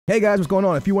Hey guys, what's going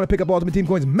on? If you want to pick up Ultimate Team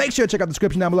coins, make sure to check out the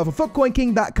description down below for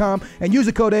footcoinking.com and use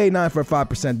the code A89 for a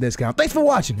 5% discount. Thanks for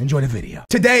watching. Enjoy the video.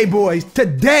 Today, boys,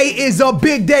 today is a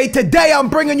big day. Today, I'm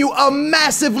bringing you a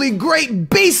massively great,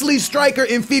 beastly striker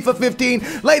in FIFA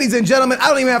 15. Ladies and gentlemen, I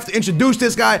don't even have to introduce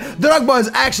this guy. Drogba is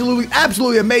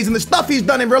absolutely amazing. The stuff he's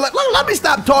done in real life. Let me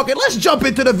stop talking. Let's jump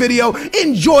into the video.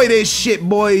 Enjoy this shit,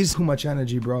 boys. Too much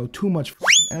energy, bro. Too much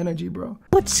energy, bro.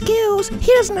 But skills,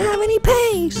 he doesn't have any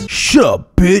pace. Shut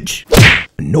up, bitch.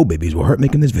 No babies will hurt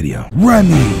making this video.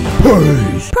 Remy,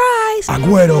 Pace. Prize.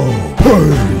 Aguero,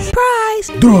 Pace. Prize.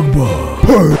 Drogba,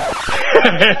 Pace.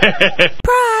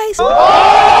 Prize.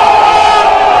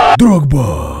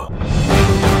 Drogba.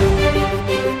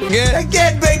 Yeah,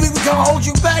 again, baby, we gonna hold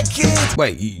you back, kid.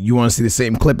 Wait, you want to see the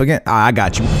same clip again? I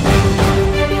got you.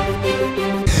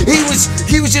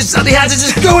 He was just something. He had to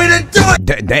just go in and do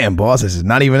it. Damn, boss, this is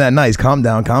not even that nice. Calm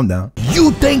down, calm down.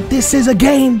 You think this is a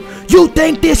game? You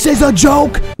think this is a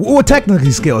joke? Well,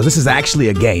 technically, skills, this is actually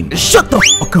a game. Shut the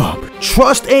fuck up.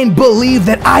 Trust and believe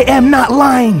that I am not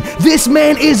lying. This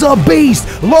man is a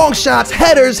beast. Long shots,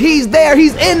 headers, he's there.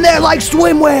 He's in there like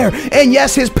swimwear. And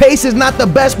yes, his pace is not the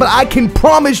best, but I can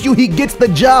promise you he gets the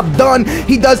job done.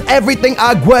 He does everything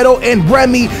Aguero and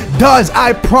Remy does.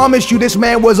 I promise you this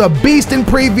man was a beast in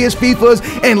previous FIFAs.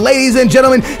 And ladies and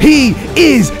gentlemen, he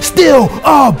is still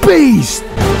a beast.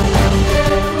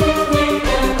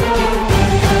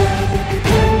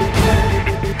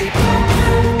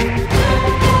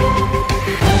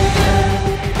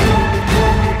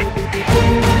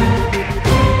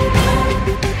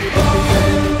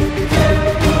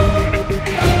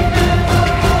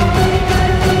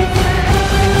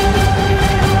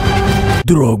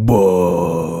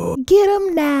 Drogba. Get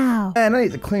him now. Man, I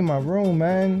need to clean my room,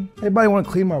 man. Anybody want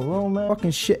to clean my room, man?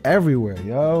 Fucking shit everywhere,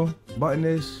 yo. Button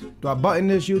this. Do I button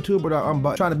this, YouTube, or do I'm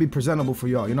trying to be presentable for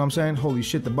y'all? You know what I'm saying? Holy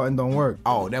shit, the button don't work.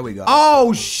 Oh, there we go.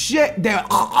 Oh, shit. There.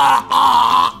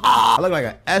 I look like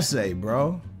an essay,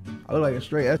 bro. I look like a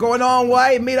straight essay. Going on,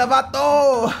 white? Mira,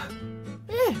 vato.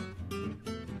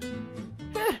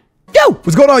 Yo,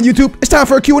 what's going on, YouTube? It's time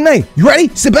for a Q&A. You ready?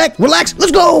 Sit back, relax,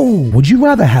 let's go. Would you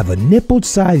rather have a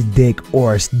nipple-sized dick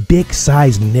or a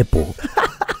dick-sized nipple?